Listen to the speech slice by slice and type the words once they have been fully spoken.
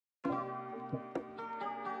Hi,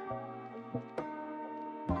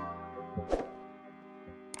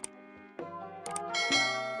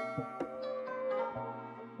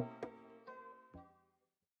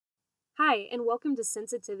 and welcome to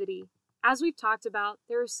Sensitivity. As we've talked about,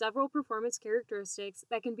 there are several performance characteristics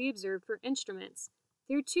that can be observed for instruments.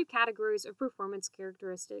 There are two categories of performance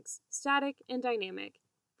characteristics, static and dynamic.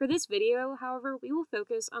 For this video, however, we will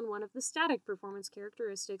focus on one of the static performance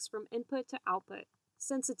characteristics from input to output,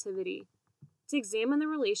 sensitivity. To examine the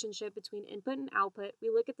relationship between input and output, we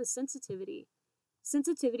look at the sensitivity.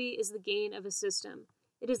 Sensitivity is the gain of a system.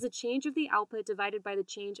 It is the change of the output divided by the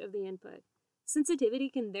change of the input. Sensitivity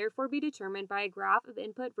can therefore be determined by a graph of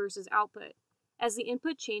input versus output. As the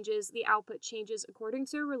input changes, the output changes according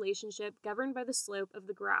to a relationship governed by the slope of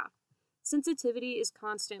the graph. Sensitivity is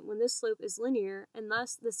constant when this slope is linear, and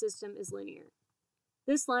thus the system is linear.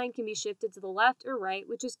 This line can be shifted to the left or right,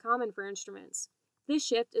 which is common for instruments. This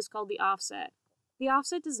shift is called the offset. The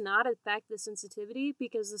offset does not affect the sensitivity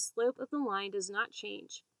because the slope of the line does not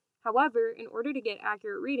change. However, in order to get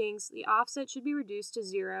accurate readings, the offset should be reduced to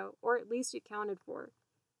 0, or at least accounted for.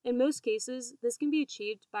 In most cases, this can be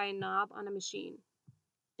achieved by a knob on a machine.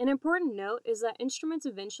 An important note is that instruments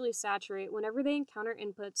eventually saturate whenever they encounter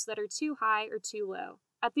inputs that are too high or too low.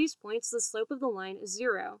 At these points, the slope of the line is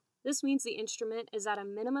 0. This means the instrument is at a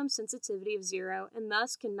minimum sensitivity of 0 and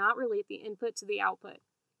thus cannot relate the input to the output.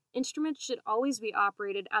 Instruments should always be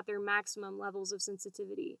operated at their maximum levels of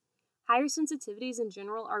sensitivity. Higher sensitivities in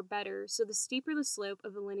general are better, so the steeper the slope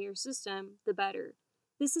of a linear system, the better.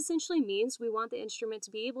 This essentially means we want the instrument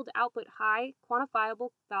to be able to output high, quantifiable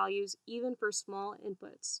values even for small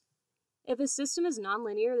inputs. If a system is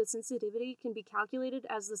nonlinear, the sensitivity can be calculated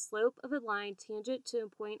as the slope of a line tangent to a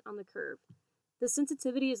point on the curve. The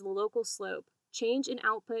sensitivity is the local slope, change in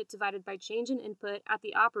output divided by change in input at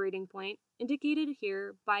the operating point, indicated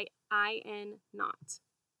here by IN naught.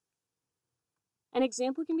 An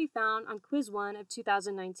example can be found on Quiz 1 of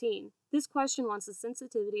 2019. This question wants the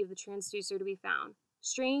sensitivity of the transducer to be found.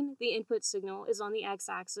 Strain, the input signal, is on the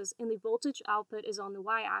x-axis and the voltage output is on the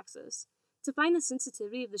y-axis. To find the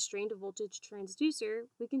sensitivity of the strain to voltage transducer,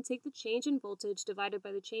 we can take the change in voltage divided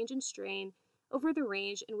by the change in strain over the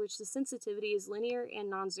range in which the sensitivity is linear and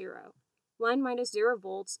non-zero. 1 minus 0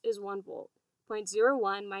 volts is 1 volt.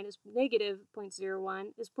 0.01 minus negative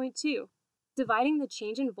 0.01 is 0.2. Dividing the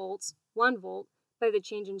change in volts, 1 volt, by the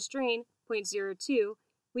change in strain, 0.02,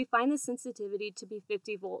 we find the sensitivity to be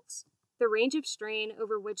 50 volts. The range of strain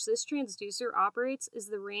over which this transducer operates is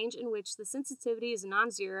the range in which the sensitivity is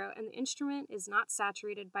non-zero and the instrument is not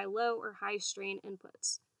saturated by low or high strain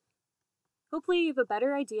inputs. Hopefully you have a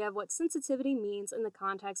better idea of what sensitivity means in the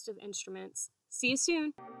context of instruments. See you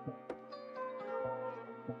soon!